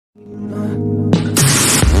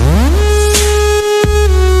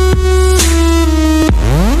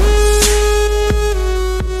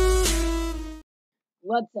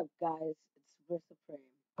What's up, guys? It's Super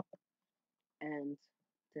Supreme, and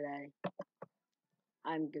today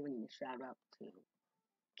I'm giving a shout out to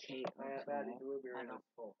Kate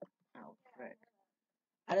O'Toole. Frick.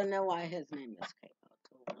 I don't know why his name is Kate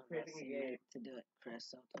O'Toole. Unless he meant to do it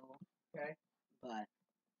Chris O'Toole. Okay. But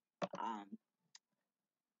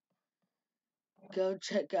go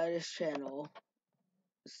check out his channel.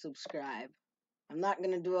 Subscribe. I'm not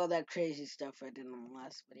gonna do all that crazy stuff I did in the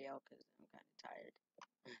last video because I'm kind of tired.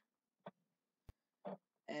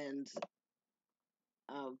 And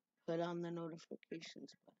put on the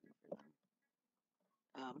notifications button for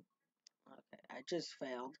them. Okay, I just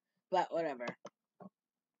failed, but whatever.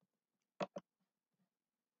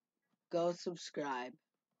 Go subscribe.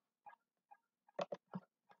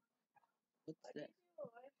 What's that?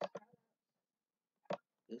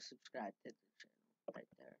 Go subscribe to the channel right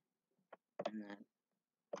there, and then,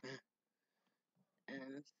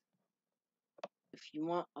 and if you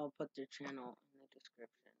want, I'll put their channel in the description.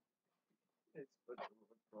 It's what's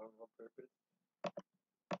wrong on purpose.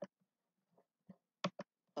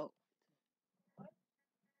 Oh.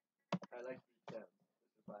 I like these sounds.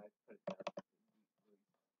 This is why I put it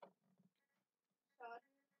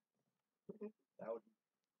down. That would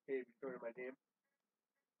be short of my name.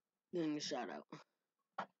 Doing a shout out.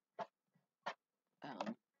 I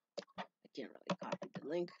can't really copy the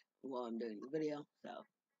link while I'm doing the video, so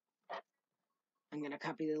I'm gonna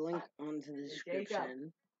copy the link onto the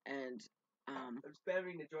description, and I'm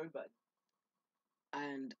spamming the join button.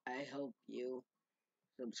 And I hope you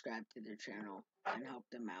subscribe to their channel and help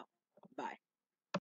them out. Bye.